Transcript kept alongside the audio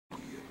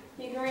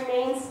You can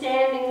remain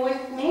standing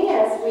with me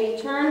as we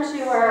turn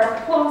to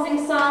our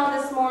closing song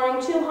this morning,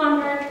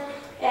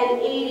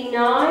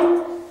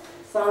 289.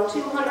 Song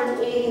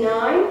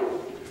 289.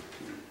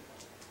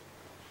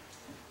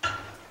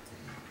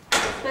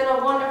 It's been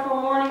a wonderful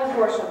morning of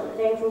worship.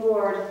 Thank the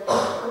Lord,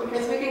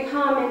 because we can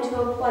come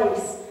into a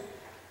place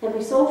and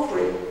be so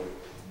free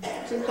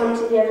to come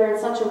together in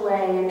such a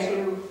way and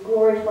to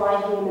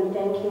glorify Him and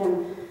thank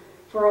Him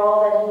for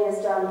all that He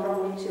has done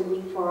from week to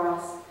week for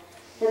us.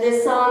 And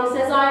this song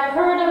says, I've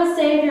heard of a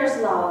Savior's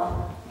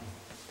love,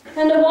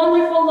 and a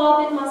wonderful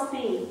love it must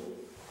be.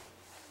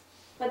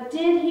 But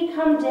did He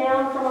come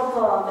down from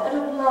above out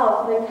of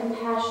love and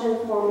compassion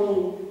for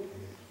me?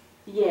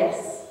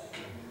 Yes.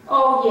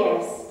 Oh,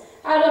 yes.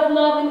 Out of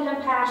love and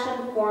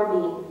compassion for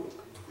me.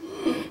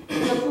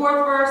 The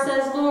fourth verse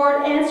says,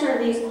 Lord, answer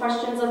these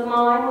questions of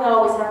mine. We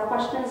always have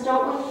questions,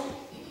 don't we?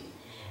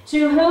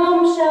 To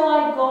whom shall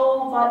I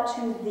go but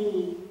to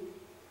Thee?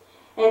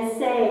 And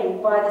say,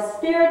 by the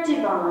Spirit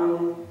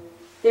divine,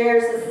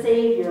 there's a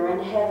Savior in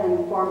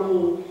heaven for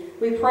me.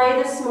 We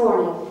pray this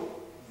morning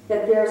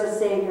that there's a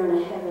Savior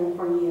in heaven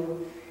for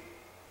you.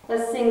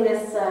 Let's sing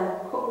this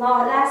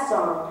last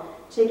song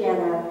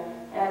together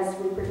as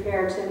we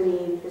prepare to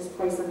leave this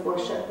place of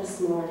worship this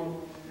morning.